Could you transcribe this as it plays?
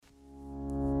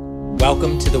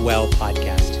Welcome to the Well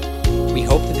podcast. We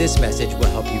hope that this message will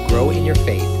help you grow in your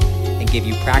faith and give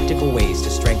you practical ways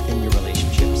to strengthen your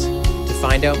relationships. To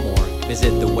find out more, visit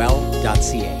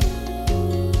thewell.ca.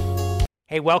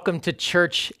 Hey, welcome to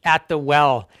Church at the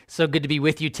Well. So good to be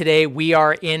with you today. We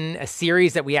are in a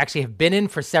series that we actually have been in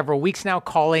for several weeks now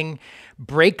calling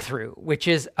Breakthrough, which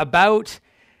is about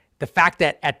the fact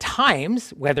that at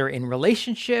times, whether in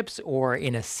relationships or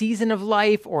in a season of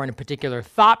life or in a particular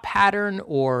thought pattern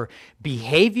or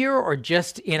behavior or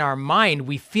just in our mind,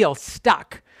 we feel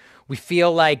stuck. We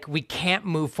feel like we can't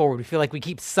move forward. We feel like we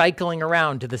keep cycling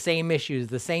around to the same issues,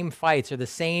 the same fights, or the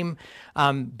same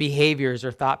behaviors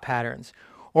or thought patterns.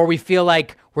 Or we feel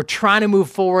like we're trying to move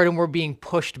forward and we're being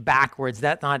pushed backwards.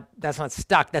 That's not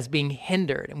stuck, that's being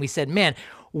hindered. And we said, man,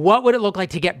 what would it look like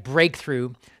to get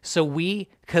breakthrough so we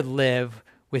could live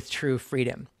with true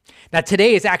freedom? Now,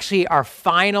 today is actually our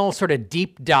final sort of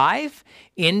deep dive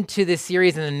into this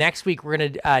series. And the next week, we're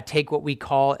going to take what we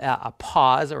call a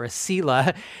pause or a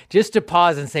Selah, just to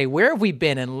pause and say, where have we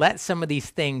been? And let some of these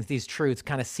things, these truths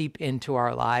kind of seep into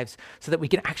our lives so that we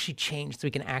can actually change, so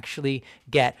we can actually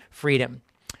get freedom.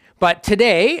 But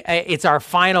today, it's our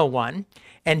final one.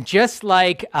 And just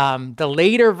like the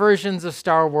later versions of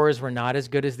Star Wars were not as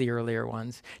good as the earlier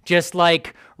ones, just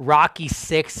like Rocky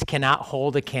 6 cannot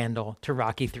hold a candle to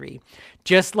Rocky 3,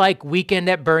 just like Weekend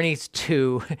at Bernie's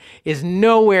 2 is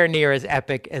nowhere near as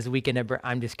epic as Weekend at Bernie's.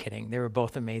 I'm just kidding. They were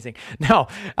both amazing. No,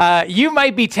 you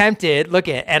might be tempted,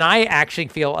 and I actually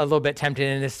feel a little bit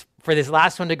tempted for this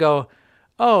last one to go,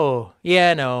 oh,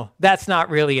 yeah, no, that's not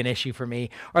really an issue for me.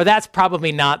 Or that's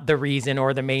probably not the reason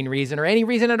or the main reason or any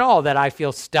reason at all that I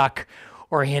feel stuck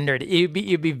or hindered. You'd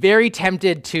be very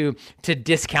tempted to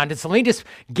discount it. So let me just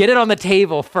get it on the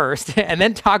table first and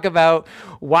then talk about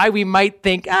why we might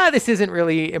think, this isn't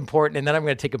really important. And then I'm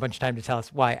going to take a bunch of time to tell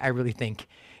us why I really think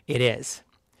it is.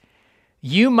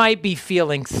 You might be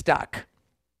feeling stuck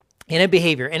in a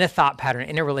behavior, in a thought pattern,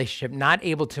 in a relationship, not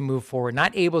able to move forward,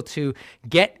 not able to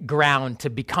get ground, to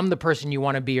become the person you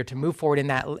want to be, or to move forward in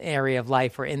that area of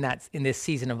life or in this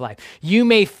season of life. You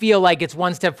may feel like it's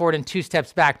one step forward and two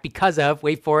steps back because of,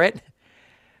 wait for it,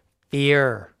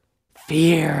 fear.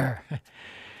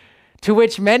 To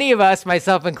which many of us,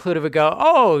 myself included, would go,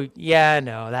 oh, yeah,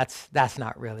 no, that's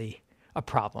not really a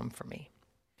problem for me.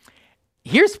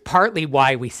 Here's partly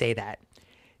why we say that.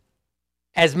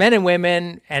 As men and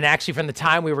women, and actually from the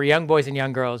time we were young boys and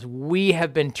young girls, we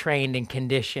have been trained and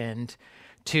conditioned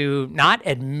to not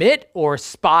admit or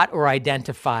spot or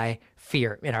identify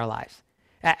fear in our lives.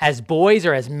 As boys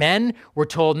or as men, we're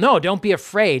told, no, don't be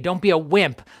afraid. Don't be a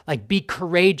wimp. Like, be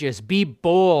courageous, be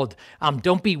bold.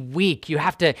 Don't be weak. You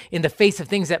have to, in the face of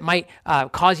things that might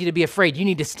cause you to be afraid, you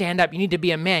need to stand up. You need to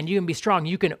be a man. You can be strong.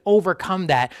 You can overcome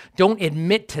that. Don't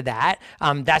admit to that.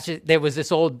 There was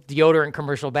this old deodorant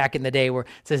commercial back in the day where it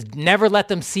says, never let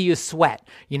them see you sweat.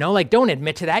 Don't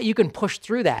admit to that. You can push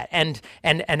through that. And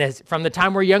as from the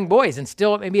time we're young boys and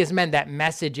still maybe as men, that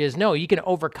message is, no, you can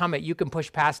overcome it. You can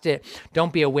push past it.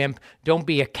 Don't be a wimp. Don't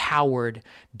be a coward.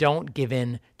 Don't give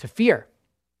in to fear.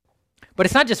 But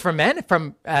it's not just for men,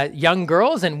 from young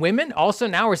girls and women. Also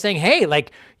now we're saying, hey,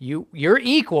 like you're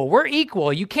equal. We're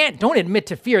equal. Don't admit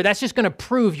to fear. That's just going to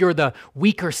prove you're the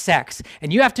weaker sex.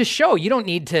 And you have to show you don't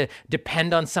need to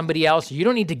depend on somebody else. You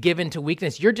don't need to give in to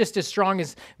weakness. You're just as strong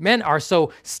as men are.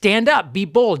 So stand up, be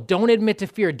bold. Don't admit to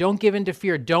fear. Don't give in to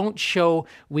fear. Don't show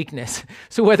weakness.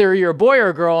 So whether you're a boy or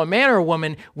a girl, a man or a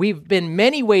woman, we've been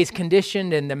many ways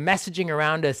conditioned, and the messaging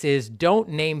around us is don't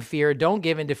name fear. Don't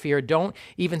give in to fear. Don't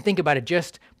even think about it.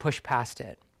 Just push past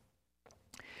it.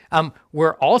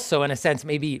 We're also, in a sense,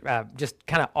 maybe just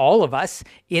kind of all of us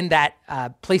in that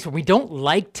place where we don't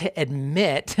like to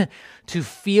admit to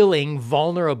feeling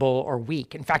vulnerable or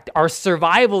weak. In fact, our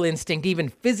survival instinct, even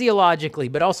physiologically,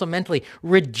 but also mentally,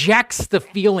 rejects the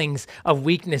feelings of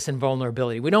weakness and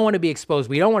vulnerability. We don't want to be exposed.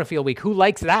 We don't want to feel weak. Who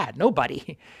likes that?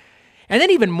 Nobody. And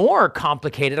then even more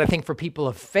complicated, I think, for people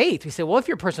of faith, we say, well, if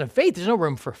you're a person of faith, there's no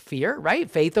room for fear,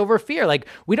 right? Faith over fear. Like,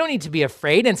 we don't need to be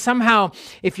afraid. And somehow,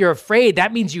 if you're afraid,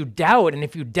 that means you doubt. And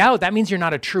if you doubt, that means you're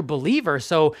not a true believer.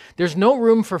 So there's no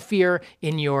room for fear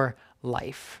in your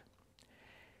life.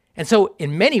 And so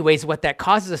in many ways, what that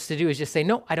causes us to do is just say,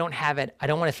 no, I don't have it. I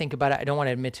don't want to think about it. I don't want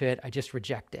to admit to it. I just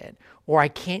reject it. Or I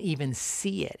can't even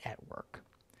see it at work.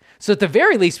 So at the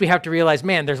very least, we have to realize,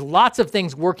 man, there's lots of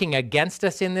things working against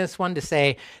us in this one to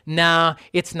say, nah,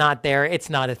 it's not there. It's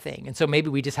not a thing. And so maybe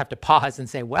we just have to pause and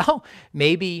say, well,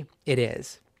 maybe it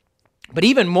is. But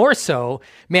even more so,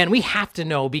 man, we have to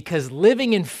know, because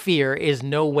living in fear is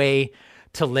no way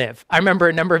to live. I remember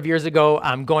a number of years ago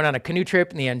going on a canoe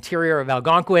trip in the interior of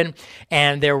Algonquin,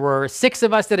 and there were 6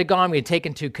 of us that had gone. We had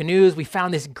taken 2 canoes. We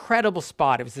found this incredible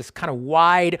spot. It was this kind of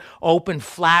wide, open,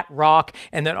 flat rock,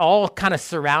 and then all kind of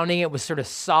surrounding it was sort of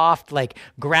soft, like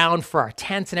ground for our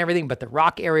tents and everything, but the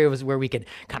rock area was where we could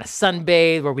kind of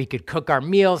sunbathe, where we could cook our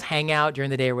meals, hang out during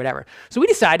the day or whatever. So we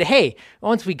decided, hey,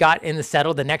 once we got in the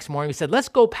settle the next morning, we said, let's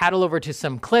go paddle over to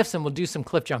some cliffs and we'll do some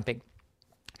cliff jumping.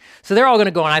 So they're all going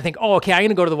to go, and I think, oh, okay, I'm going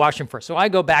to go to the washroom first. So I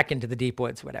go back into the deep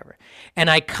woods, whatever. And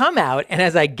I come out, and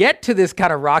as I get to this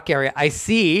kind of rock area, I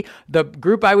see the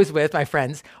group I was with, my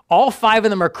friends, all 5 of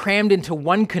them are crammed into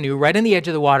one canoe right on the edge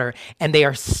of the water, and they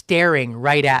are staring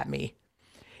right at me.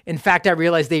 In fact, I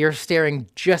realized they are staring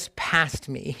just past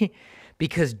me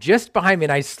because just behind me,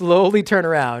 and I slowly turn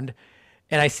around,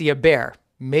 and I see a bear,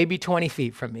 maybe 20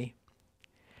 feet from me.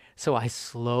 So I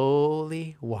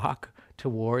slowly walk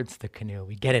towards the canoe.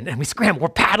 We get in and we scramble. We're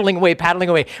paddling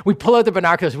away. We pull out the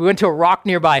binoculars. We went to a rock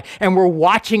nearby and we're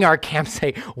watching our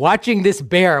campsite, watching this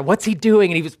bear. What's he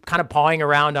doing? And he was kind of pawing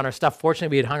around on our stuff.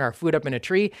 Fortunately, we had hung our food up in a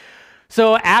tree.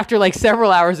 So after like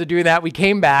several hours of doing that, we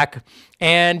came back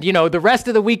and, the rest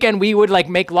of the weekend, we would like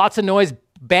make lots of noise,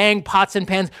 bang pots and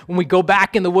pans. When we go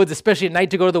back in the woods, especially at night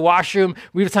to go to the washroom,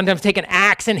 we would sometimes take an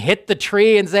axe and hit the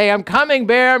tree and say, I'm coming,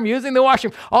 bear, I'm using the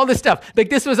washroom, all this stuff. Like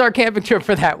this was our camping trip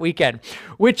for that weekend,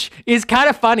 which is kind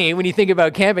of funny when you think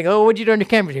about camping. Oh, what'd you do on your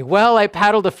camping trip? Well, I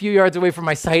paddled a few yards away from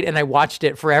my site and I watched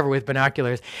it forever with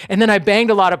binoculars. And then I banged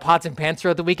a lot of pots and pans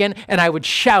throughout the weekend and I would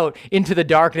shout into the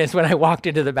darkness when I walked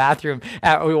into the bathroom.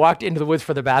 We walked into the woods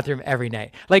for the bathroom every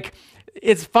night. Like,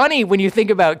 it's funny when you think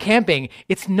about camping,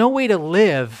 it's no way to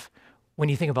live when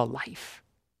you think about life.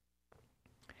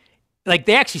 Like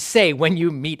they actually say when you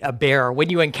meet a bear or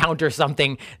when you encounter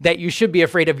something that you should be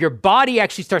afraid of, your body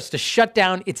actually starts to shut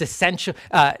down its essential,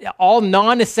 all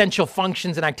non-essential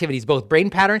functions and activities, both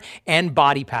brain pattern and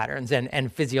body patterns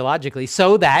and physiologically,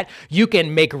 so that you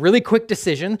can make really quick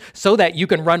decisions, so that you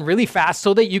can run really fast,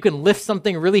 so that you can lift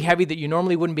something really heavy that you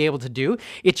normally wouldn't be able to do.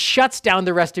 It shuts down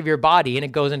the rest of your body and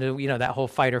it goes into, that whole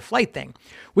fight or flight thing,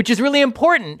 which is really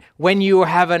important when you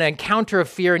have an encounter of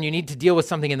fear and you need to deal with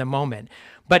something in the moment.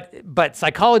 But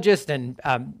psychologists and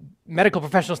medical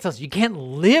professionals tell us you can't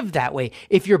live that way.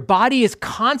 If your body is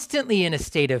constantly in a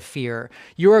state of fear,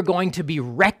 you are going to be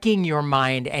wrecking your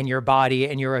mind and your body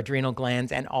and your adrenal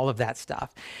glands and all of that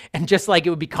stuff. And just like it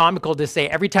would be comical to say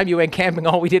every time you went camping,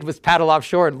 all we did was paddle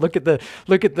offshore and look at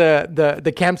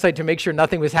the campsite to make sure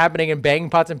nothing was happening and banging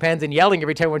pots and pans and yelling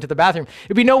every time we went to the bathroom.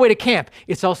 It'd be no way to camp.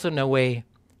 It's also no way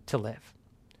to live.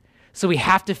 So we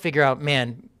have to figure out,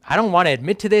 man, I don't want to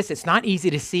admit to this. It's not easy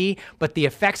to see, but the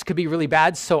effects could be really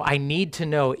bad. So I need to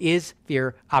know, is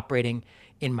fear operating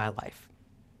in my life?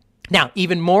 Now,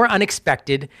 even more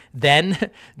unexpected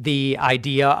than the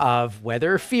idea of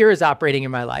whether fear is operating in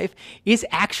my life is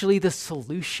actually the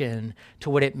solution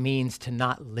to what it means to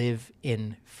not live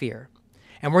in fear.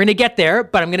 And we're going to get there,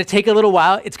 but I'm going to take a little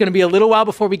while. It's going to be a little while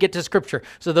before we get to scripture.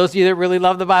 So those of you that really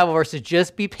love the Bible verses,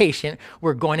 just be patient.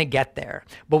 We're going to get there.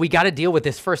 But we got to deal with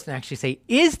this first and actually say,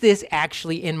 is this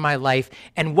actually in my life?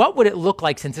 And what would it look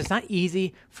like since it's not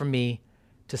easy for me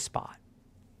to spot?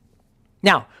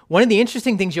 Now, one of the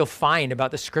interesting things you'll find about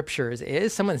the scriptures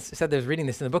is, someone said, I was reading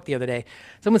this in the book the other day,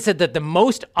 someone said that the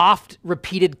most oft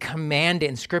repeated command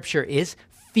in scripture is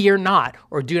fear not,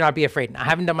 or do not be afraid. Now, I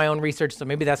haven't done my own research, so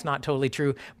maybe that's not totally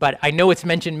true, but I know it's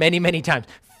mentioned many, many times.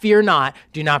 Fear not,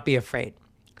 do not be afraid.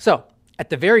 So at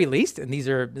the very least, and this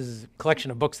is a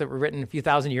collection of books that were written a few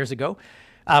thousand years ago,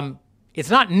 it's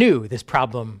not new, this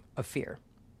problem of fear.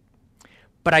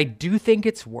 But I do think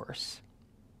it's worse.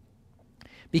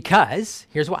 Because,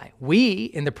 here's why. We,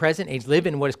 in the present age, live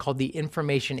in what is called the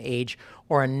information age,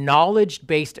 or a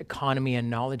knowledge-based economy, a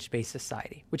knowledge-based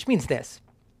society, which means this.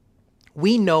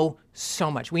 We know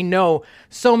so much. We know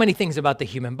so many things about the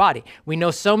human body. We know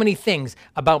so many things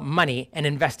about money and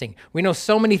investing. We know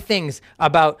so many things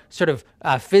about sort of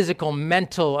physical,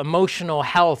 mental, emotional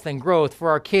health and growth for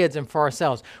our kids and for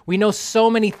ourselves. We know so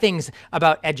many things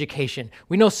about education.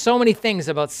 We know so many things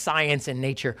about science and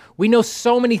nature. We know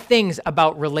so many things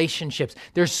about relationships.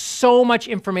 There's so much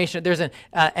information. There's an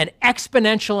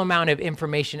exponential amount of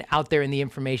information out there in the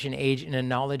information age in a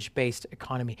knowledge-based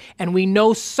economy. And we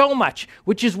know so much,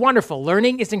 which is wonderful.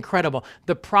 Learning is incredible.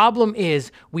 The problem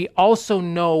is we also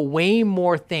know way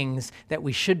more things that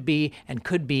we should be and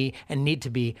could be and need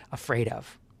to be afraid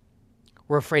of.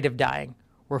 We're afraid of dying.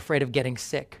 We're afraid of getting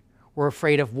sick. We're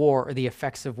afraid of war or the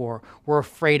effects of war. We're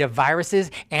afraid of viruses,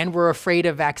 and we're afraid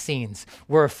of vaccines.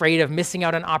 We're afraid of missing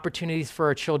out on opportunities for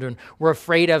our children. We're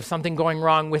afraid of something going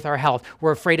wrong with our health.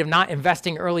 We're afraid of not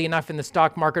investing early enough in the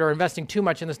stock market, or investing too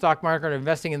much in the stock market, or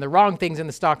investing in the wrong things in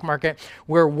the stock market.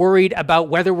 We're worried about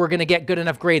whether we're going to get good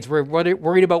enough grades. We're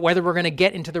worried about whether we're going to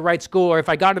get into the right school, or if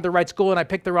I got into the right school and I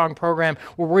picked the wrong program.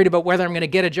 We're worried about whether I'm going to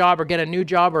get a job or get a new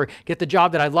job or get the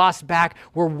job that I lost back.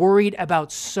 We're worried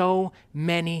about so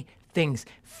many things.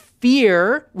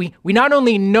 Fear, we not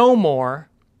only know more,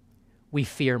 we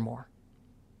fear more.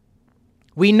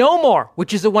 We know more,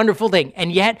 which is a wonderful thing,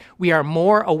 and yet we are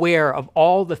more aware of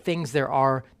all the things there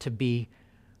are to be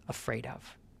afraid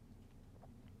of.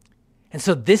 And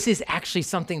so this is actually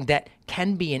something that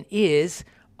can be and is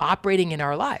operating in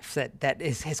our lives, that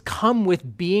has come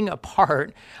with being a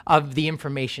part of the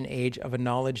information age of a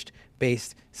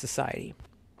knowledge-based society.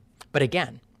 But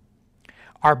again,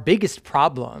 our biggest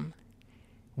problem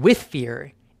with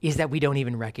fear is that we don't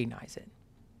even recognize it.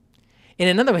 In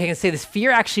another way, I can say this: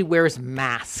 fear actually wears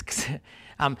masks.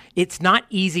 It's not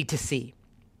easy to see.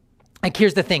 Like,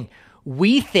 here's the thing.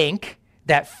 We think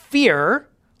that fear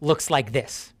looks like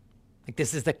this. Like,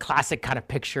 this is the classic kind of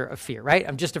picture of fear, right?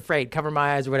 I'm just afraid, cover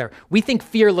my eyes or whatever. We think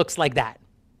fear looks like that.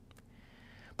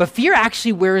 But fear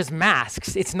actually wears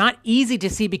masks. It's not easy to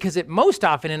see because it most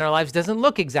often in our lives doesn't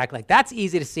look exactly like that's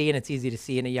easy to see, and it's easy to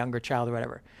see in a younger child or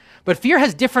whatever. But fear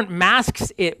has different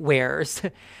masks it wears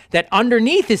that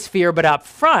underneath is fear, but up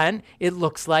front it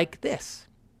looks like this,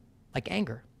 like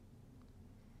anger.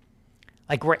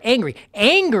 Like we're angry.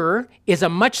 Anger is a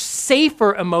much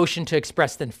safer emotion to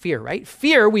express than fear, right?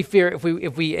 We fear,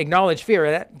 if we acknowledge fear,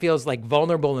 that feels like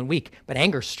vulnerable and weak. But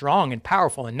anger's strong and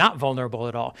powerful and not vulnerable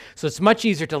at all. So it's much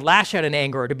easier to lash out in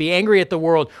anger, or to be angry at the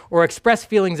world, or express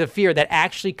feelings of fear that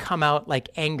actually come out like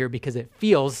anger because it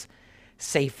feels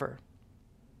safer.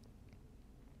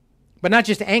 But not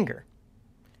just anger.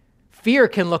 Fear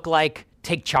can look like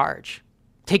take charge,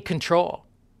 take control.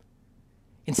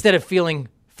 Instead of feeling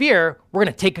fear, we're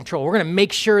going to take control. We're going to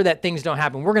make sure that things don't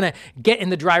happen. We're going to get in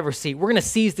the driver's seat. We're going to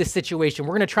seize this situation.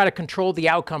 We're going to try to control the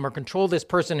outcome, or control this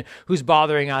person who's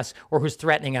bothering us or who's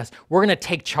threatening us. We're going to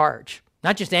take charge.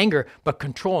 Not just anger, but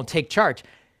control and take charge.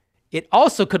 It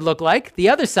also could look like the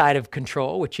other side of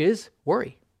control, which is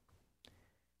worry.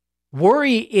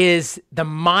 Worry is the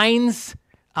mind's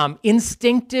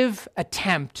instinctive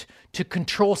attempt to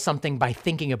control something by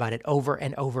thinking about it over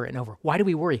and over and over. Why do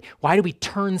we worry? Why do we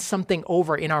turn something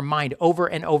over in our mind over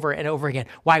and over and over again?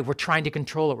 Why? We're trying to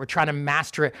control it. We're trying to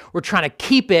master it. We're trying to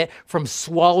keep it from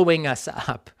swallowing us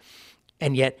up.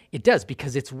 And yet it does,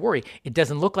 because it's worry. It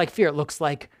doesn't look like fear. It looks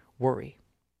like worry.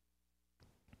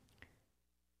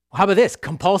 How about this?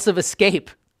 Compulsive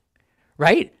escape,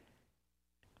 right?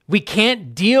 We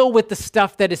can't deal with the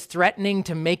stuff that is threatening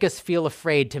to make us feel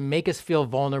afraid, to make us feel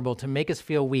vulnerable, to make us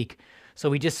feel weak. So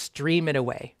we just stream it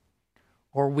away,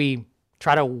 or we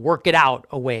try to work it out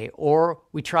away, or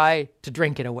we try to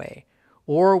drink it away,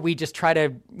 or we just try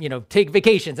to, take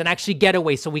vacations and actually get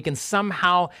away so we can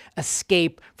somehow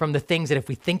escape from the things that, if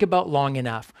we think about long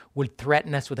enough, would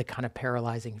threaten us with a kind of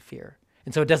paralyzing fear.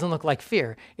 And so it doesn't look like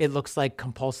fear. It looks like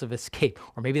compulsive escape.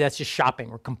 Or maybe that's just shopping.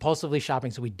 We're compulsively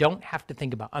shopping so we don't have to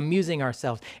think about amusing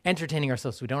ourselves, entertaining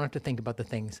ourselves, so we don't have to think about the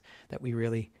things that we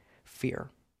really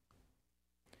fear.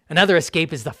 Another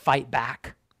escape is the fight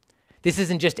back. This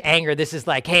isn't just anger. This is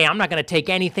like, hey, I'm not going to take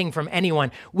anything from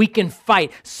anyone. We can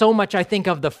fight. So much I think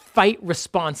of the fight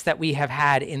response that we have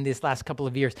had in this last couple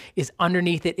of years is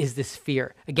underneath it is this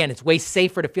fear. Again, it's way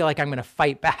safer to feel like I'm going to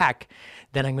fight back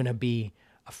than I'm going to be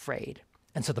afraid.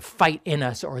 And so the fight in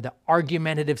us, or the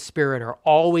argumentative spirit, or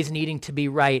always needing to be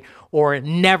right, or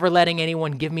never letting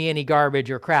anyone give me any garbage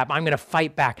or crap, I'm going to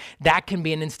fight back. That can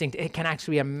be an instinct. It can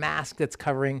actually be a mask that's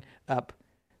covering up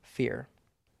fear.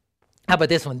 How about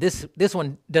this one? This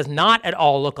one does not at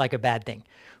all look like a bad thing.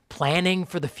 Planning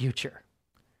for the future.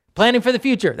 Planning for the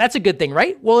future. That's a good thing,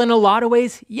 right? Well, in a lot of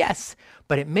ways, yes.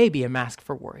 But it may be a mask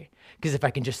for worry. Because if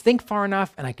I can just think far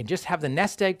enough, and I can just have the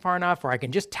nest egg far enough, or I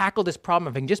can just tackle this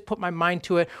problem, if I can just put my mind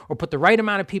to it, or put the right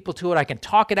amount of people to it, I can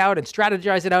talk it out and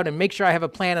strategize it out and make sure I have a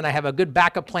plan, and I have a good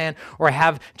backup plan, or I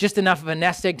have just enough of a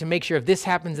nest egg to make sure if this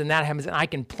happens and that happens, and I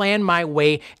can plan my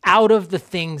way out of the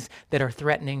things that are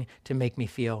threatening to make me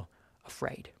feel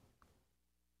afraid.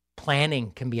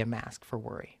 Planning can be a mask for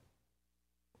worry.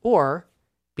 Or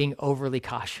being overly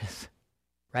cautious,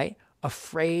 right?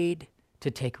 Afraid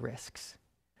to take risks.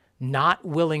 not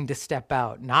willing to step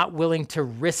out, not willing to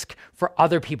risk for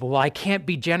other people. Well, I can't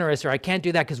be generous, or I can't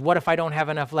do that because what if I don't have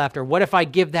enough left? Or what if I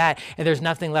give that and there's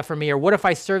nothing left for me? Or what if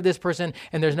I serve this person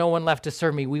and there's no one left to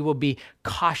serve me? We will be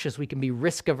cautious. We can be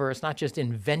risk averse, not just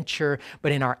in venture,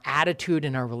 but in our attitude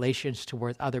and our relations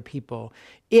towards other people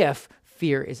if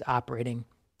fear is operating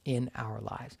in our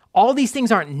lives. All these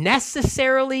things aren't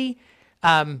necessarily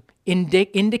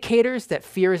indicators that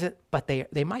fear is, but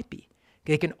they might be.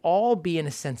 They can all be, in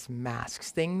a sense, masks,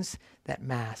 things that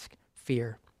mask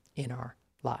fear in our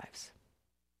lives.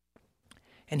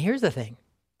 And here's the thing.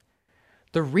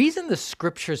 The reason the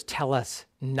scriptures tell us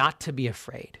not to be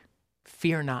afraid,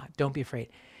 fear not, don't be afraid,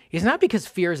 is not because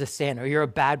fear is a sin or you're a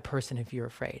bad person if you're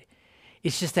afraid.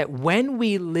 It's just that when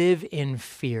we live in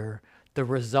fear, the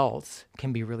results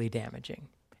can be really damaging.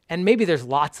 And maybe there's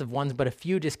lots of ones, but a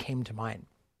few just came to mind.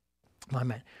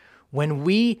 When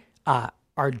we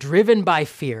are driven by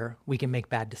fear, we can make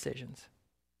bad decisions.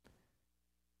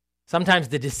 Sometimes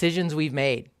the decisions we've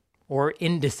made, or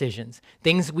indecisions,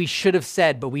 things we should have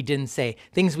said but we didn't say,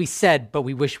 things we said but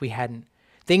we wish we hadn't,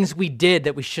 things we did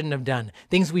that we shouldn't have done,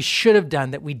 things we should have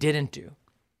done that we didn't do.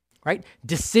 Right?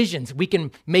 Decisions. We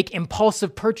can make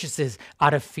impulsive purchases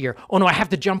out of fear. Oh no, I have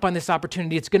to jump on this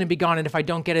opportunity. It's going to be gone. And if I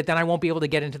don't get it, then I won't be able to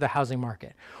get into the housing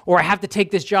market. Or I have to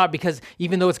take this job because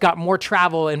even though it's got more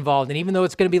travel involved and even though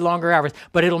it's going to be longer hours,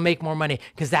 but it'll make more money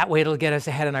because that way it'll get us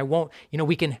ahead and I won't.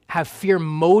 We can have fear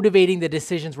motivating the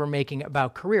decisions we're making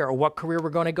about career or what career we're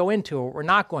going to go into or we're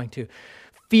not going to.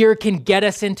 Fear can get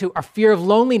us into, our fear of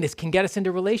loneliness can get us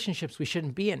into relationships we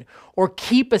shouldn't be in, or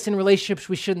keep us in relationships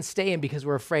we shouldn't stay in because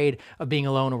we're afraid of being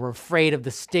alone or we're afraid of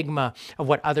the stigma of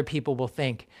what other people will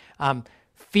think.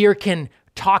 Fear can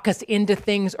talk us into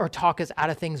things or talk us out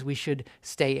of things we should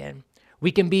stay in.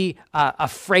 We can be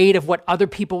afraid of what other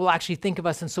people will actually think of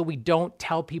us, and so we don't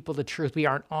tell people the truth. We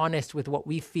aren't honest with what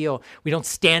we feel. We don't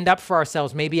stand up for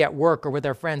ourselves, maybe at work or with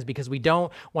our friends, because we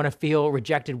don't want to feel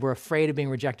rejected. We're afraid of being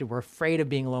rejected. We're afraid of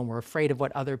being alone. We're afraid of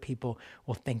what other people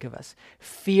will think of us.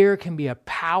 Fear can be a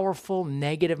powerful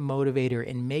negative motivator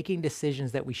in making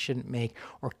decisions that we shouldn't make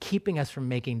or keeping us from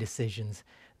making decisions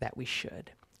that we should,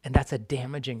 and that's a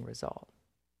damaging result.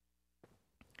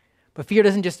 But fear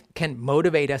can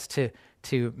motivate us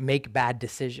to make bad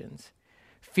decisions.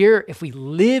 Fear, if we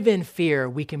live in fear,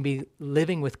 we can be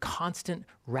living with constant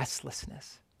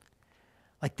restlessness.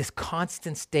 Like this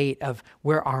constant state of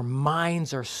where our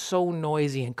minds are so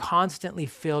noisy and constantly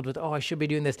filled with, oh, I should be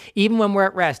doing this. Even when we're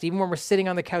at rest, even when we're sitting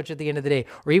on the couch at the end of the day,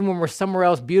 or even when we're somewhere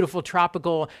else, beautiful,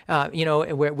 tropical,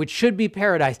 which should be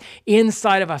paradise.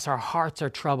 Inside of us, our hearts are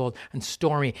troubled and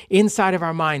stormy. Inside of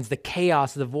our minds, the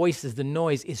chaos, the voices, the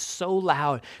noise is so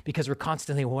loud because we're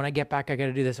constantly, well, when I get back, I got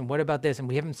to do this. And what about this? And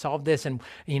we haven't solved this. And,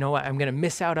 I'm going to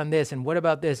miss out on this. And what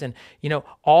about this? And,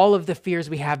 all of the fears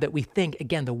we have that we think,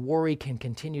 again, the worry can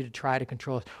continue to try to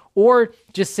control us, or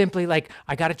just simply like,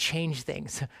 I got to change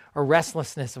things, or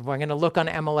restlessness of I'm going to look on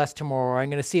MLS tomorrow, or I'm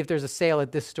going to see if there's a sale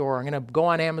at this store, or I'm going to go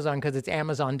on Amazon because it's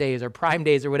Amazon days or Prime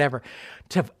days or whatever,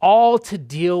 to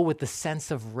deal with the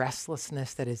sense of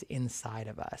restlessness that is inside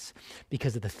of us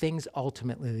because of the things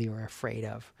ultimately that we're afraid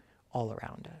of all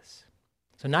around us.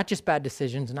 So not just bad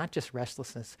decisions, not just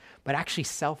restlessness, but actually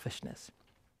selfishness.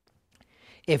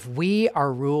 If we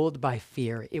are ruled by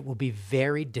fear, it will be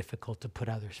very difficult to put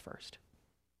others first,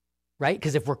 right?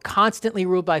 Because if we're constantly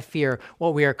ruled by fear,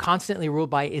 what we are constantly ruled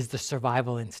by is the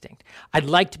survival instinct. I'd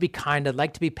like to be kind. I'd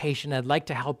like to be patient. I'd like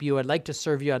to help you. I'd like to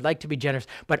serve you. I'd like to be generous.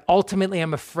 But ultimately,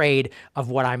 I'm afraid of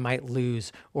what I might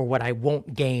lose or what I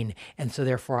won't gain. And so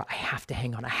therefore, I have to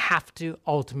hang on. I have to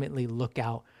ultimately look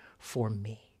out for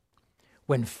me.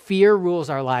 When fear rules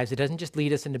our lives, it doesn't just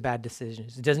lead us into bad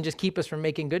decisions. It doesn't just keep us from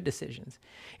making good decisions.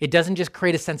 It doesn't just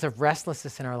create a sense of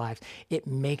restlessness in our lives. It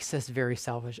makes us very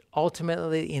selfish.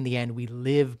 Ultimately, in the end, we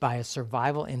live by a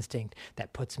survival instinct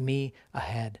that puts me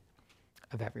ahead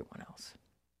of everyone else.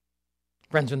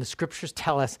 Friends, when the scriptures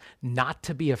tell us not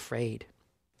to be afraid,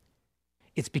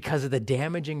 it's because of the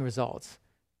damaging results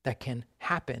that can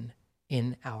happen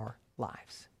in our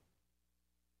lives.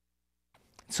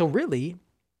 So really,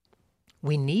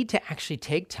 we need to actually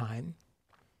take time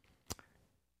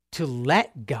to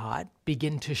let God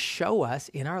begin to show us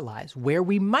in our lives where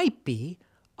we might be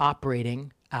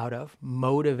operating out of,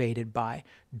 motivated by,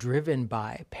 driven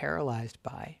by, paralyzed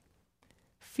by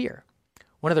fear.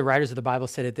 One of the writers of the Bible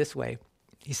said it this way.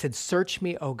 He said, "Search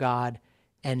me, O God,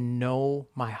 and know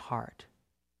my heart.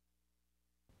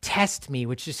 Test me,"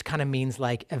 which just kind of means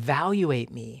like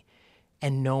evaluate me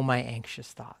and know my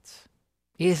anxious thoughts.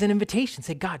 It is an invitation.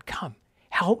 Say, God, come.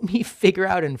 Help me figure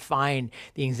out and find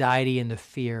the anxiety and the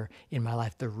fear in my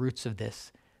life, the roots of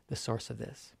this, the source of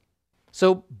this.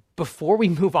 So before we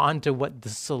move on to what the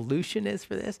solution is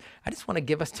for this, I just want to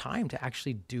give us time to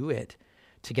actually do it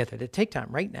together, to take time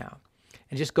right now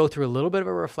and just go through a little bit of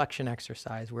a reflection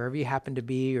exercise wherever you happen to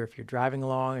be, or if you're driving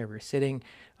along, or if you're sitting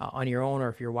on your own, or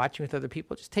if you're watching with other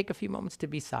people, just take a few moments to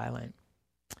be silent.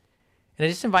 And I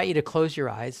just invite you to close your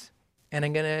eyes, and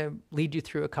I'm going to lead you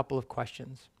through a couple of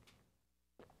questions.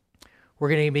 We're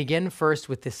going to begin first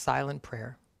with this silent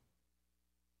prayer.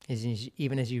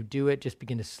 Even as you do it, just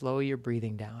begin to slow your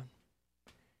breathing down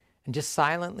and just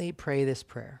silently pray this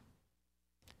prayer.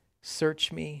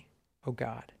 Search me, O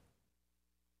God,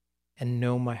 and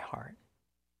know my heart.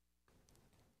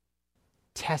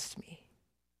 Test me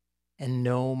and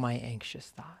know my anxious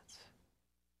thoughts.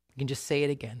 You can just say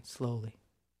it again slowly.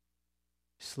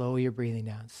 Slow your breathing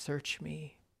down. Search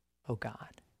me, O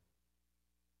God,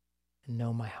 and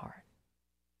know my heart.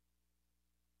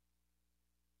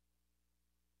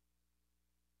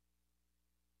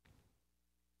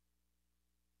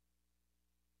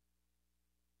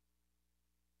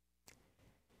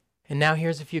 And now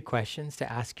here's a few questions to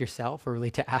ask yourself, or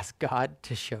really to ask God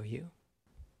to show you.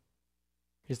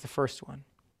 Here's the first one.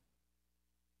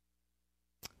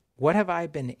 What have I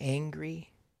been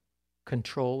angry,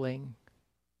 controlling,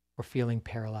 or feeling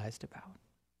paralyzed about?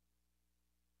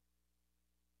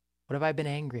 What have I been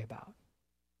angry about?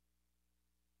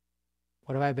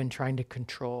 What have I been trying to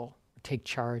control or take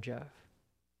charge of?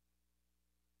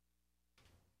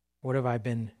 What have I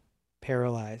been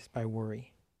paralyzed by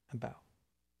worry about?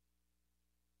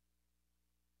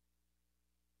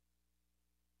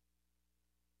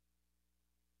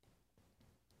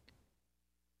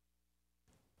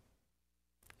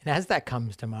 And as that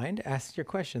comes to mind, ask your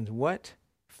questions. What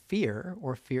fear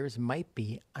or fears might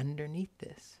be underneath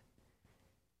this?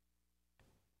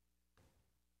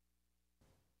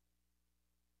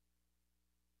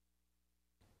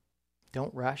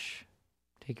 Don't rush.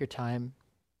 Take your time.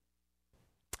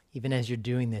 Even as you're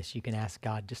doing this, you can ask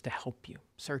God just to help you.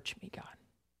 Search me, God.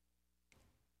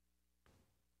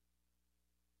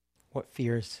 What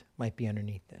fears might be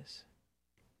underneath this?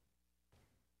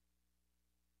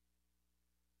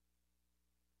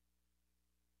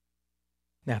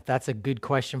 Now, if that's a good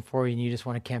question for you and you just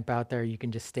want to camp out there, you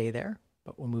can just stay there,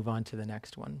 but we'll move on to the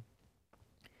next one.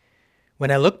 When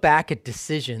I look back at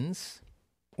decisions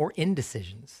or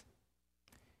indecisions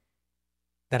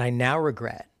that I now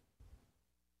regret,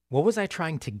 what was I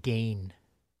trying to gain,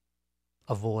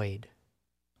 avoid,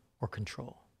 or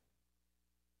control?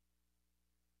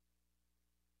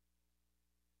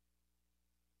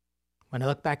 When I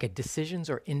look back at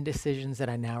decisions or indecisions that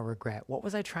I now regret, what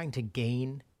was I trying to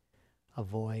gain,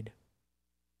 avoid,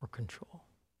 or control?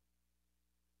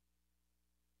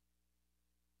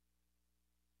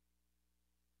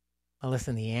 Now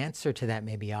listen, the answer to that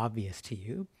may be obvious to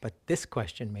you, but this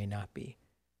question may not be.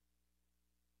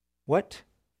 What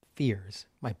fears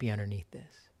might be underneath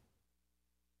this?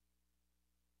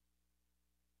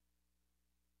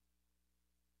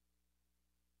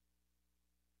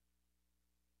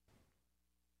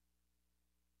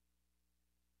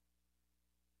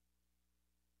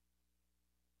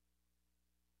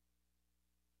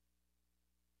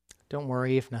 Don't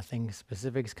worry if nothing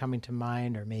specific is coming to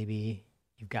mind, or maybe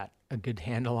you've got a good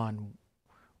handle on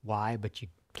why, but you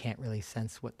can't really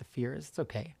sense what the fear is. It's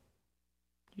okay.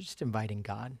 You're just inviting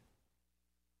God.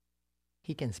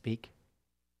 He can speak.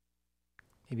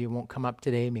 Maybe it won't come up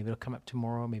today. Maybe it'll come up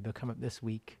tomorrow. Maybe it'll come up this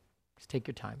week. Just take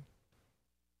your time.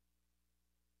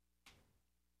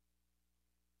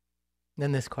 And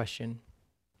then this question.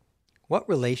 What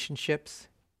relationships,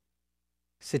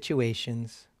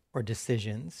 situations, or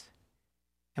decisions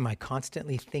am I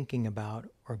constantly thinking about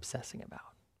or obsessing about?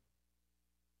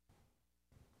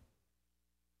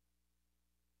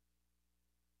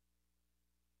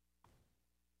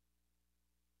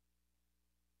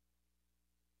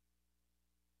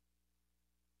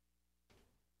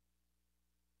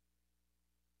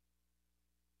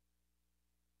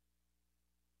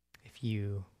 If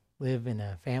you live in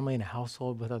a family, in a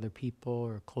household with other people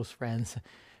or close friends,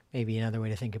 maybe another way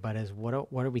to think about it is what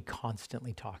are we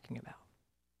constantly talking about?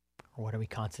 Or what are we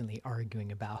constantly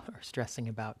arguing about or stressing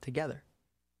about together?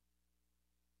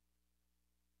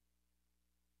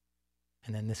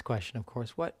 And then this question, of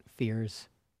course, what fears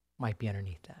might be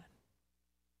underneath that?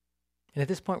 And at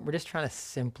this point, we're just trying to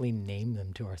simply name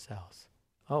them to ourselves.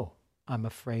 Oh, I'm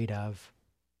afraid of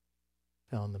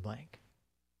fill in the blank.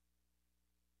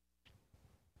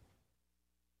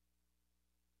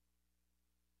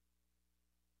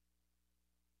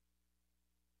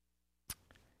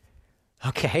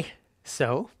 Okay,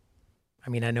 so, I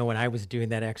know when I was doing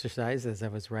that exercise as I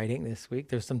was writing this week,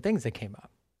 there's some things that came up.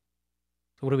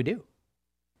 So what do we do?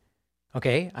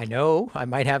 Okay, I know I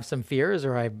might have some fears,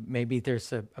 or maybe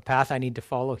there's a path I need to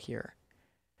follow here.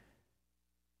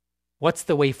 What's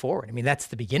the way forward? I mean, that's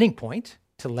the beginning point,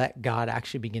 to let God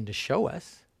actually begin to show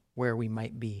us where we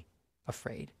might be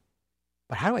afraid.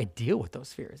 But how do I deal with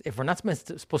those fears? If we're not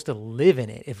supposed to live in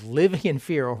it, if living in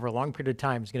fear over a long period of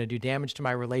time is going to do damage to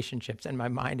my relationships and my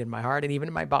mind and my heart and even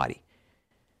in my body,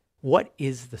 what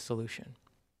is the solution?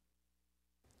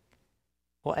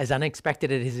 Well, as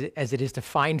unexpected as it is to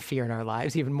find fear in our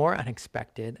lives, even more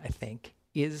unexpected, I think,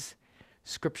 is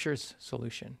Scripture's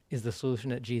solution, is the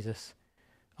solution that Jesus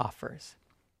offers.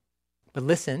 But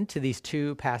listen to these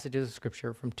two passages of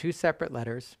Scripture from two separate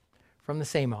letters from the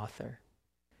same author,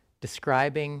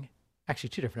 describing, actually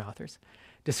two different authors,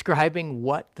 describing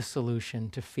what the solution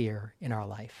to fear in our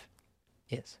life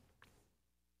is.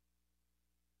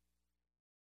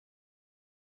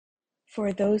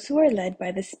 For those who are led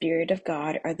by the Spirit of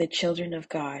God are the children of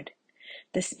God.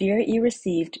 The Spirit you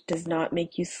received does not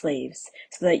make you slaves,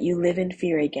 so that you live in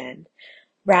fear again.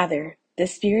 Rather, the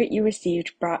Spirit you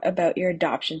received brought about your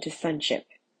adoption to sonship,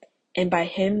 and by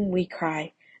him we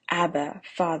cry, Abba,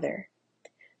 Father.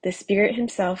 The Spirit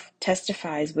himself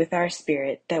testifies with our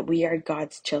spirit that we are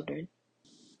God's children.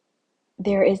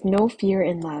 There is no fear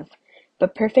in love,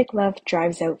 but perfect love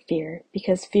drives out fear,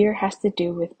 because fear has to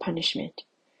do with punishment.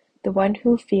 The one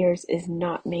who fears is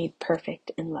not made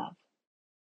perfect in love.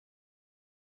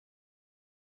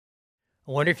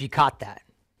 I wonder if you caught that.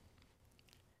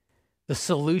 The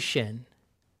solution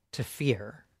to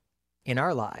fear in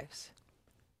our lives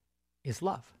is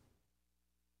love.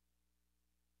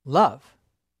 Love.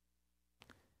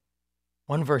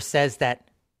 One verse says that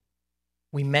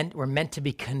we're meant to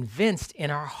be convinced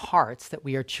in our hearts that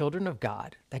we are children of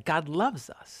God, that God loves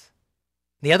us.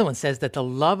 The other one says that the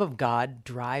love of God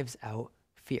drives out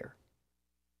fear.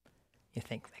 You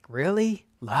think, like, really?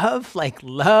 Love? Like,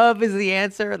 love is the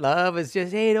answer? Love is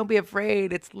just, hey, don't be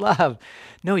afraid. It's love.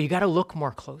 No, you got to look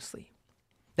more closely.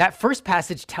 That first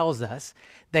passage tells us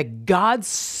that God's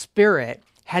Spirit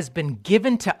has been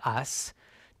given to us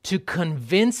to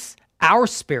convince our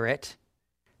spirit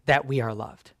that we are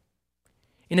loved.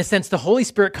 In a sense, the Holy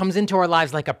Spirit comes into our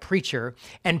lives like a preacher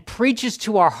and preaches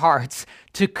to our hearts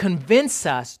to convince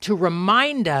us, to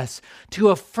remind us,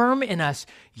 to affirm in us,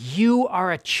 you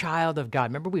are a child of God.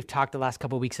 Remember, we've talked the last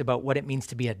couple of weeks about what it means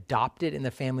to be adopted in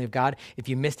the family of God. If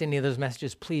you missed any of those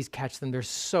messages, please catch them. They're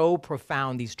so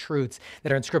profound, these truths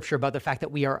that are in Scripture about the fact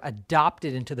that we are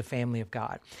adopted into the family of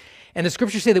God. And the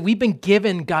Scriptures say that we've been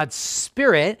given God's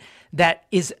Spirit that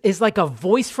is like a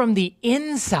voice from the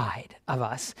inside of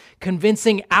us,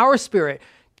 convincing our spirit,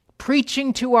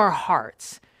 preaching to our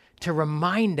hearts to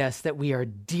remind us that we are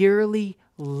dearly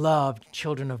loved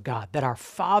children of God, that our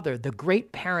Father, the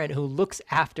great parent who looks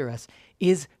after us,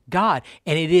 is God.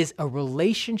 And it is a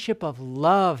relationship of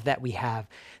love that we have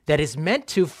that is meant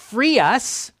to free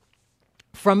us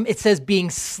from, it says, being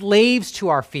slaves to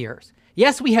our fears.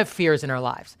 Yes, we have fears in our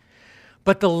lives.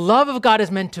 But the love of God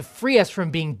is meant to free us from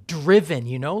being driven,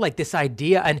 like this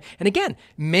idea. And again,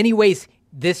 many ways,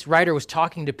 this writer was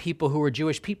talking to people who were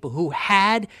Jewish people who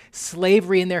had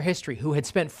slavery in their history, who had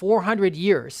spent 400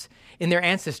 years in their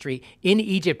ancestry in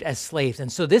Egypt as slaves.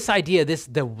 And so this idea,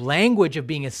 the language of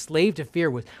being a slave to fear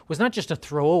was not just a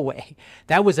throwaway.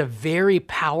 That was a very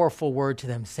powerful word to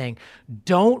them, saying,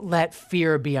 don't let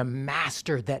fear be a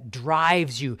master that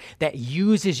drives you, that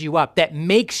uses you up, that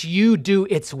makes you do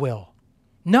its will.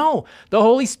 No, the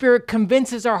Holy Spirit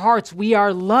convinces our hearts we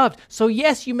are loved. So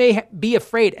yes, you may be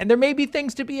afraid, and there may be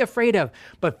things to be afraid of,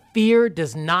 but fear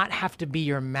does not have to be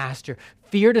your master.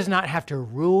 Fear does not have to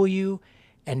rule you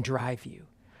and drive you.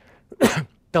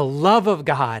 The love of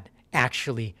God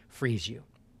actually frees you,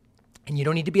 and you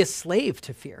don't need to be a slave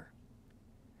to fear.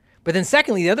 But then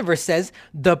secondly, the other verse says,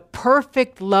 the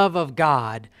perfect love of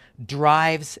God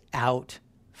drives out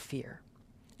fear.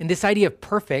 And this idea of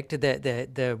perfect,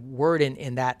 the word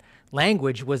in that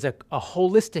language was a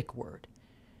holistic word.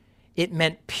 It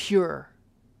meant pure.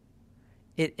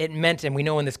 It meant, and we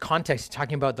know in this context,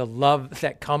 talking about the love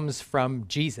that comes from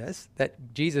Jesus,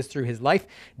 that Jesus through his life,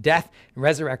 death, and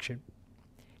resurrection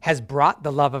has brought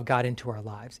the love of God into our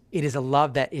lives. It is a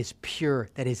love that is pure,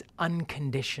 that is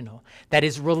unconditional, that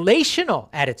is relational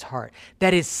at its heart,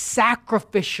 that is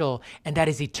sacrificial, and that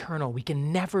is eternal. We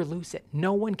can never lose it.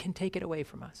 No one can take it away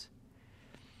from us.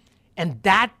 And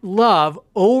that love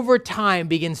over time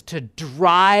begins to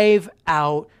drive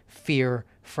out fear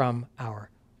from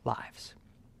our lives.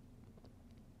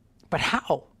 But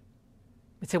how?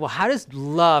 You'd say, well, how does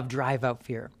love drive out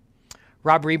fear?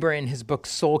 Rob Reber, in his book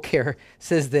Soul Care,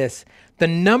 says this: the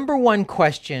number one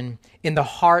question in the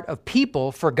heart of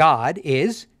people for God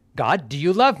is, God, do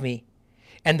you love me?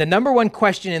 And the number one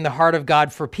question in the heart of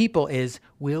God for people is,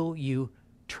 will you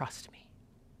trust me?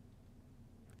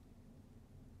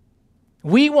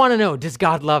 We want to know, does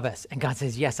God love us? And God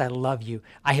says, yes, I love you.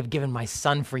 I have given my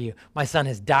son for you. My son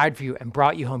has died for you and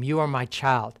brought you home. You are my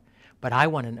child. But I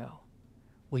want to know,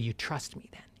 will you trust me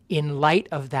then? In light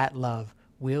of that love,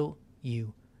 will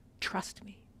you trust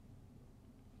me?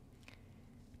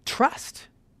 Trust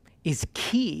is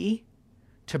key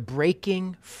to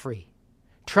breaking free.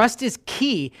 Trust is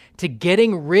key to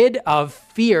getting rid of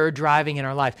fear driving in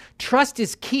our life. Trust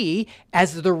is key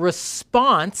as the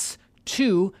response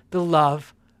to the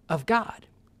love of God.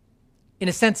 In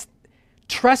a sense,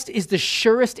 trust is the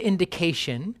surest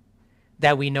indication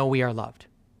that we know we are loved.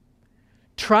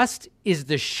 Trust is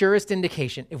the surest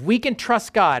indication. If we can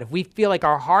trust God, if we feel like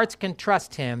our hearts can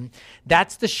trust him,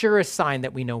 that's the surest sign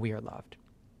that we know we are loved.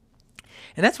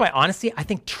 And that's why, honestly, I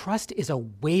think trust is a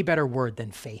way better word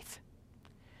than faith.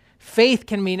 Faith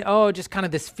can mean, just kind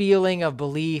of this feeling of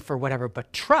belief or whatever,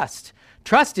 but trust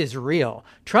is real.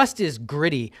 Trust is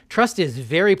gritty. Trust is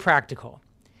very practical.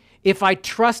 If I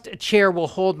trust a chair will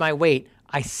hold my weight,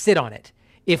 I sit on it.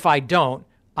 If I don't,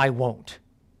 I won't.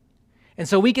 And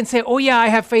so we can say, I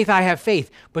have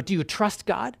faith. But do you trust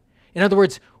God? In other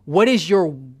words, what is your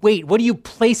weight? What are you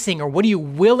placing or what are you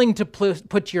willing to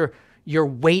put your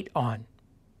weight on?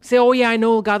 Say, I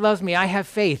know God loves me. I have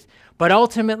faith. But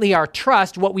ultimately our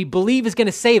trust, what we believe is going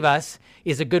to save us,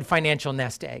 is a good financial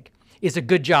nest egg, is a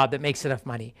good job that makes enough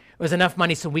money. It was enough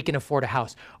money so we can afford a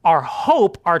house. Our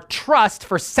hope, our trust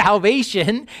for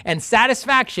salvation and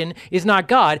satisfaction is not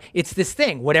God. It's this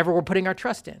thing, whatever we're putting our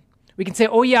trust in. We can say,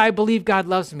 I believe God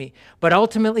loves me, but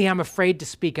ultimately I'm afraid to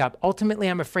speak up. Ultimately,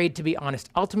 I'm afraid to be honest.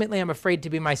 Ultimately, I'm afraid to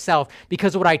be myself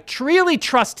because what I really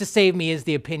trust to save me is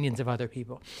the opinions of other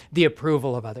people, the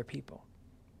approval of other people.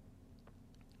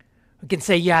 We can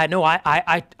say,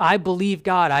 I believe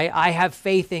God. I have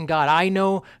faith in God. I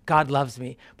know God loves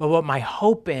me. But what my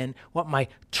hope in, what my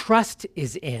trust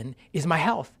is in, is my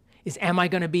health.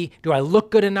 Do I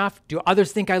look good enough? Do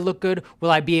others think I look good? Will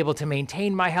I be able to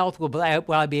maintain my health? Will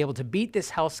I be able to beat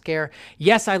this health scare?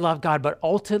 Yes, I love God, but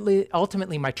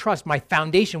ultimately my trust, my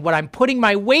foundation, what I'm putting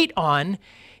my weight on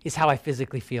is how I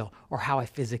physically feel or how I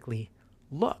physically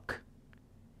look.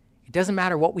 It doesn't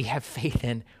matter what we have faith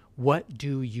in. What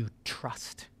do you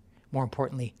trust? More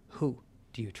importantly, who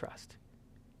do you trust?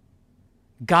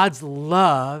 God's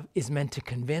love is meant to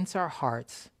convince our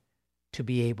hearts to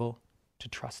be able to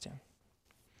trust him.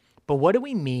 But what do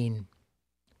we mean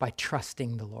by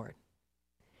trusting the Lord?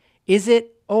 Is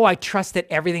it, I trust that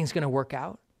everything's going to work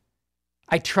out?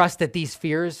 I trust that these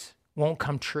fears won't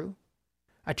come true?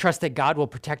 I trust that God will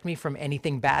protect me from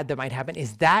anything bad that might happen?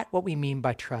 Is that what we mean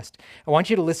by trust? I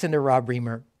want you to listen to Rob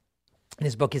Reimer in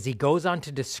his book as he goes on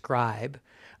to describe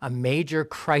a major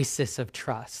crisis of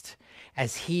trust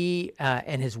as he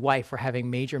and his wife were having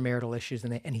major marital issues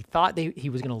and he thought he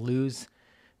was going to lose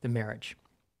the marriage.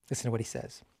 Listen to what he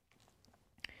says.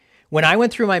 When I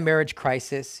went through my marriage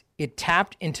crisis, it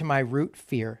tapped into my root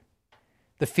fear,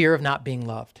 the fear of not being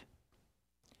loved.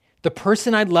 The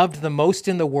person I loved the most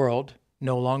in the world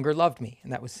no longer loved me,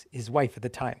 and that was his wife at the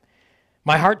time.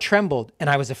 My heart trembled and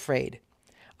I was afraid.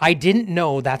 I didn't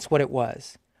know that's what it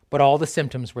was, but all the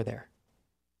symptoms were there.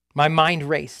 My mind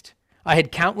raced. I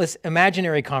had countless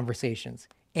imaginary conversations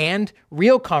and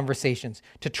real conversations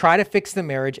to try to fix the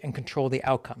marriage and control the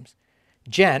outcomes.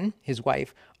 Jen, his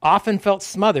wife, often felt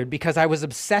smothered because I was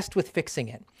obsessed with fixing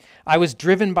it. I was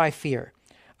driven by fear.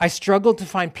 I struggled to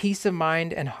find peace of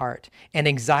mind and heart, and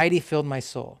anxiety filled my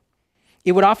soul.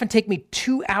 It would often take me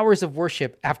 2 hours of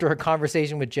worship after a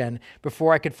conversation with Jen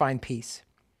before I could find peace.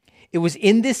 It was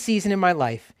in this season in my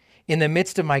life, in the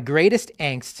midst of my greatest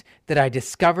angst, that I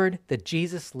discovered that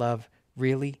Jesus' love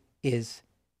really is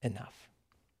enough.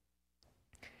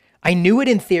 I knew it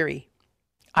in theory.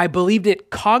 I believed it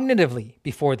cognitively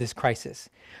before this crisis,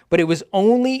 but it was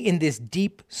only in this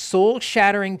deep,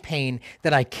 soul-shattering pain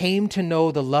that I came to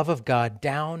know the love of God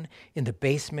down in the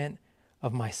basement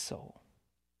of my soul.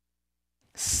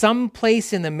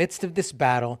 Someplace in the midst of this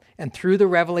battle and through the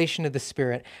revelation of the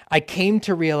Spirit, I came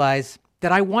to realize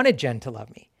that I wanted Jen to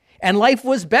love me. And life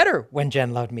was better when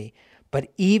Jen loved me.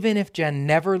 But even if Jen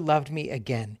never loved me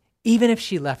again, even if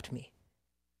she left me,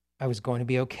 I was going to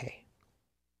be okay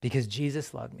because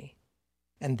Jesus loved me.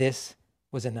 And this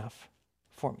was enough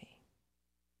for me.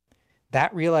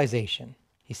 That realization,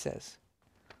 he says,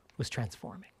 was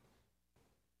transforming.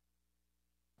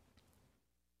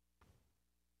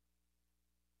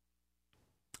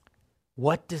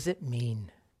 What does it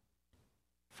mean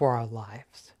for our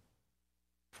lives,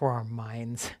 for our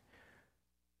minds,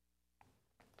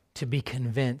 to be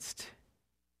convinced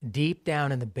deep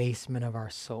down in the basement of our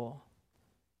soul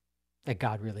that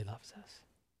God really loves us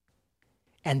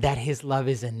and that his love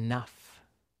is enough,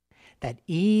 that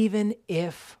even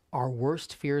if our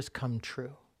worst fears come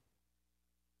true,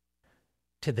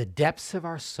 to the depths of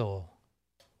our soul,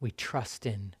 we trust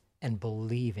in and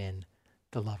believe in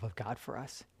the love of God for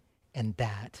us, and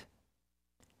that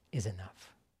is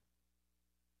enough.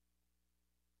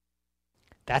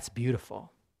 That's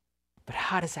beautiful. But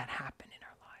how does that happen in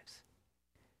our lives?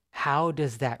 How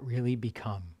does that really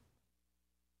become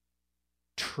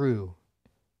true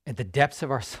at the depths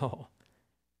of our soul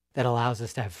that allows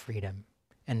us to have freedom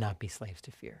and not be slaves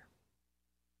to fear?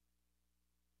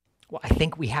 Well, I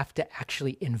think we have to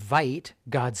actually invite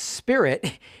God's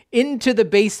Spirit into the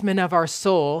basement of our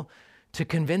soul to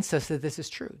convince us that this is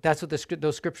true. That's what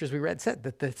those scriptures we read said,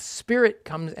 that the Spirit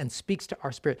comes and speaks to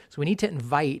our spirit. So we need to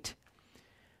invite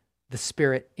the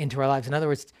Spirit into our lives. In other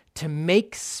words, to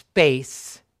make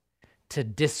space to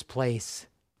displace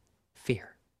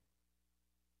fear.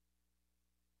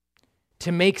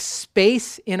 To make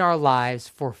space in our lives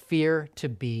for fear to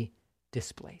be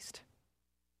displaced.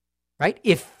 Right?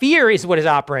 If fear is what is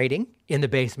operating in the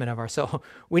basement of our soul,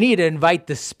 we need to invite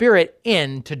the Spirit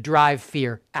in to drive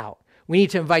fear out. We need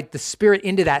to invite the Spirit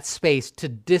into that space to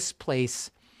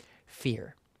displace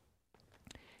fear.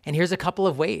 And here's a couple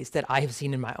of ways that I have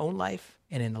seen in my own life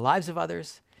and in the lives of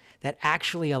others that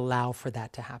actually allow for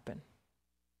that to happen.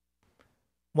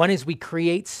 One is we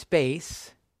create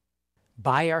space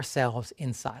by ourselves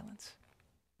in silence.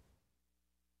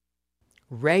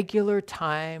 Regular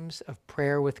times of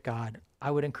prayer with God,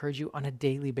 I would encourage you on a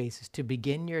daily basis to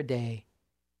begin your day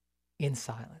in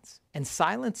silence. And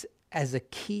silence as a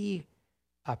key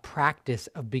practice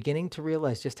of beginning to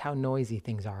realize just how noisy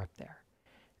things are up there.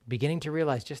 Beginning to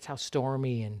realize just how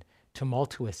stormy and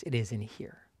tumultuous it is in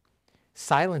here.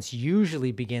 Silence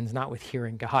usually begins not with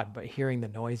hearing God, but hearing the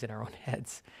noise in our own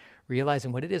heads.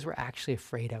 Realizing what it is we're actually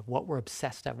afraid of, what we're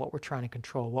obsessed of, what we're trying to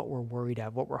control, what we're worried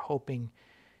of, what we're hoping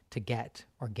to get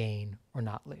or gain or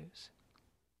not lose.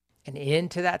 And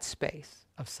into that space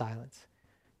of silence,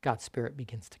 God's Spirit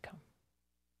begins to come.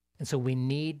 And so we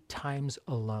need times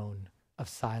alone of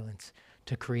silence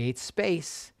to create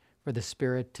space for the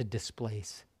Spirit to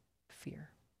displace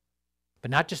fear.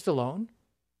 But not just alone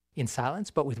in silence,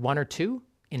 but with one or two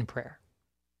in prayer.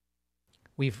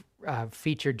 We've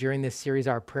featured during this series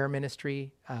our prayer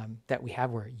ministry that we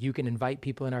have, where you can invite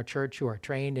people in our church who are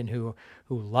trained and who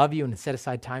love you and set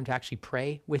aside time to actually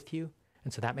pray with you.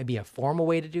 And so that may be a formal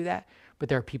way to do that, but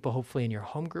there are people hopefully in your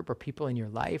home group or people in your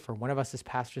life or one of us as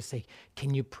pastors say,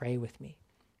 can you pray with me?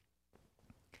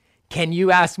 Can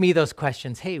you ask me those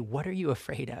questions? Hey, what are you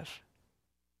afraid of?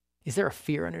 Is there a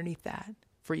fear underneath that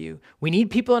for you? We need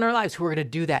people in our lives who are going to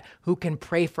do that, who can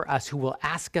pray for us, who will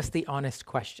ask us the honest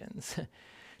questions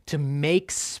to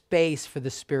make space for the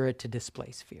Spirit to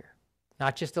displace fear.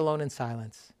 Not just alone in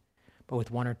silence, but with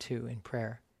one or two in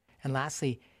prayer. And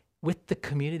lastly, with the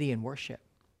community in worship.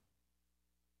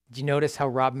 Did you notice how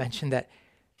Rob mentioned that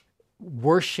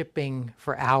worshiping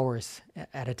for hours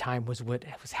at a time was what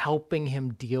was helping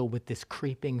him deal with this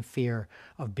creeping fear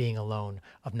of being alone,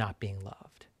 of not being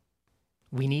loved?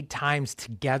 We need times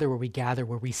together where we gather,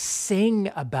 where we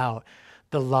sing about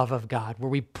the love of God, where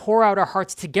we pour out our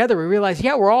hearts together. We realize,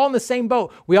 yeah, we're all in the same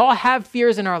boat. We all have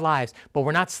fears in our lives, but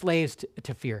we're not slaves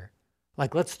to fear.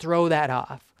 Like, let's throw that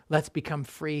off. Let's become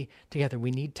free together.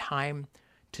 We need time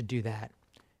to do that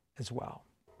as well.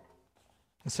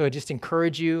 And so I just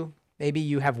encourage you, maybe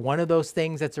you have one of those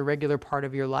things that's a regular part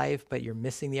of your life, but you're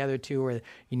missing the other two, or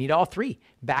you need all three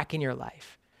back in your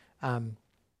life.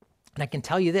 And I can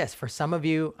tell you this, for some of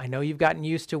you, I know you've gotten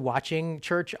used to watching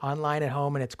church online at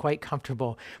home and it's quite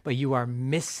comfortable, but you are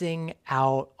missing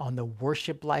out on the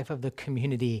worship life of the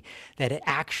community that it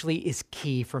actually is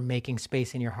key for making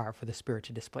space in your heart for the Spirit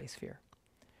to displace fear.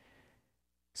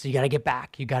 So you got to get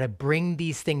back. You got to bring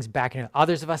these things back. And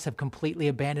others of us have completely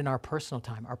abandoned our personal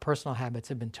time. Our personal habits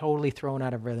have been totally thrown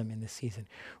out of rhythm in this season.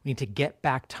 We need to get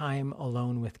back time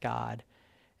alone with God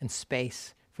and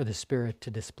space for the Spirit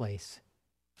to displace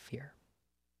fear.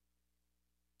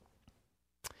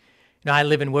 Now, I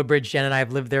live in Woodbridge. Jen and I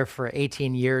have lived there for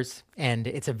 18 years, and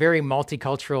it's a very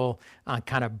multicultural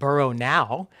kind of borough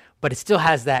now, but it still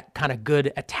has that kind of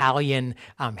good Italian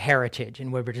heritage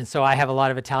in Woodbridge. And so I have a lot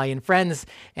of Italian friends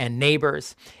and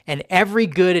neighbors, and every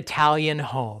good Italian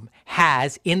home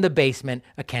has in the basement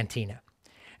a cantina.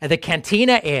 And the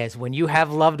cantina is when you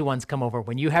have loved ones come over,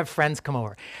 when you have friends come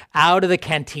over, out of the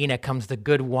cantina comes the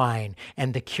good wine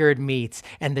and the cured meats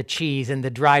and the cheese and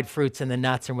the dried fruits and the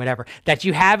nuts and whatever that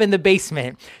you have in the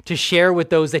basement to share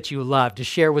with those that you love, to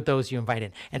share with those you invite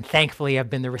in. And thankfully, I've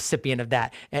been the recipient of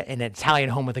that in an Italian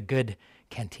home with a good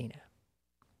cantina.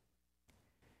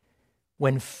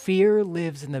 When fear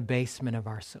lives in the basement of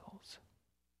our souls,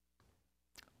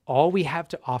 all we have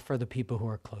to offer the people who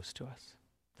are close to us,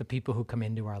 the people who come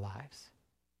into our lives,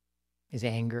 is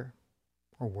anger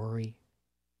or worry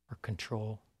or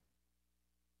control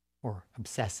or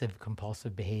obsessive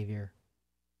compulsive behavior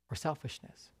or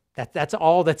selfishness. That's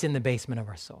all that's in the basement of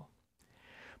our soul.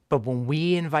 But when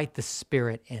we invite the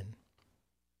Spirit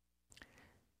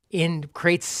in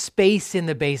creates space in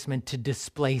the basement to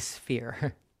displace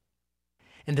fear.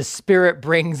 And the Spirit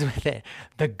brings with it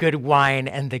the good wine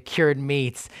and the cured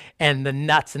meats and the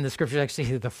nuts, and the scriptures actually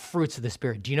say the fruits of the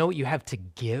Spirit. Do you know what you have to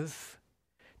give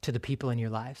to the people in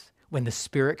your lives when the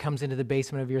Spirit comes into the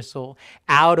basement of your soul?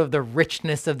 Out of the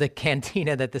richness of the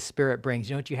cantina that the Spirit brings.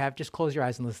 You know what you have? Just close your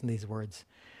eyes and listen to these words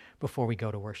before we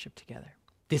go to worship together.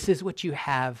 This is what you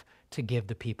have to give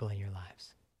the people in your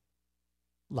lives: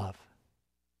 love,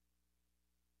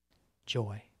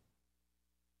 joy,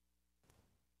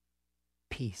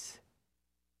 peace,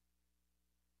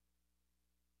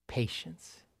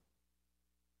 patience,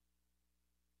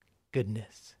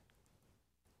 goodness,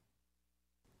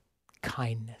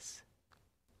 kindness,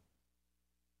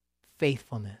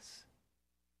 faithfulness,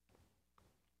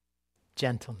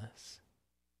 gentleness,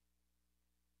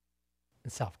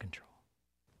 and self-control.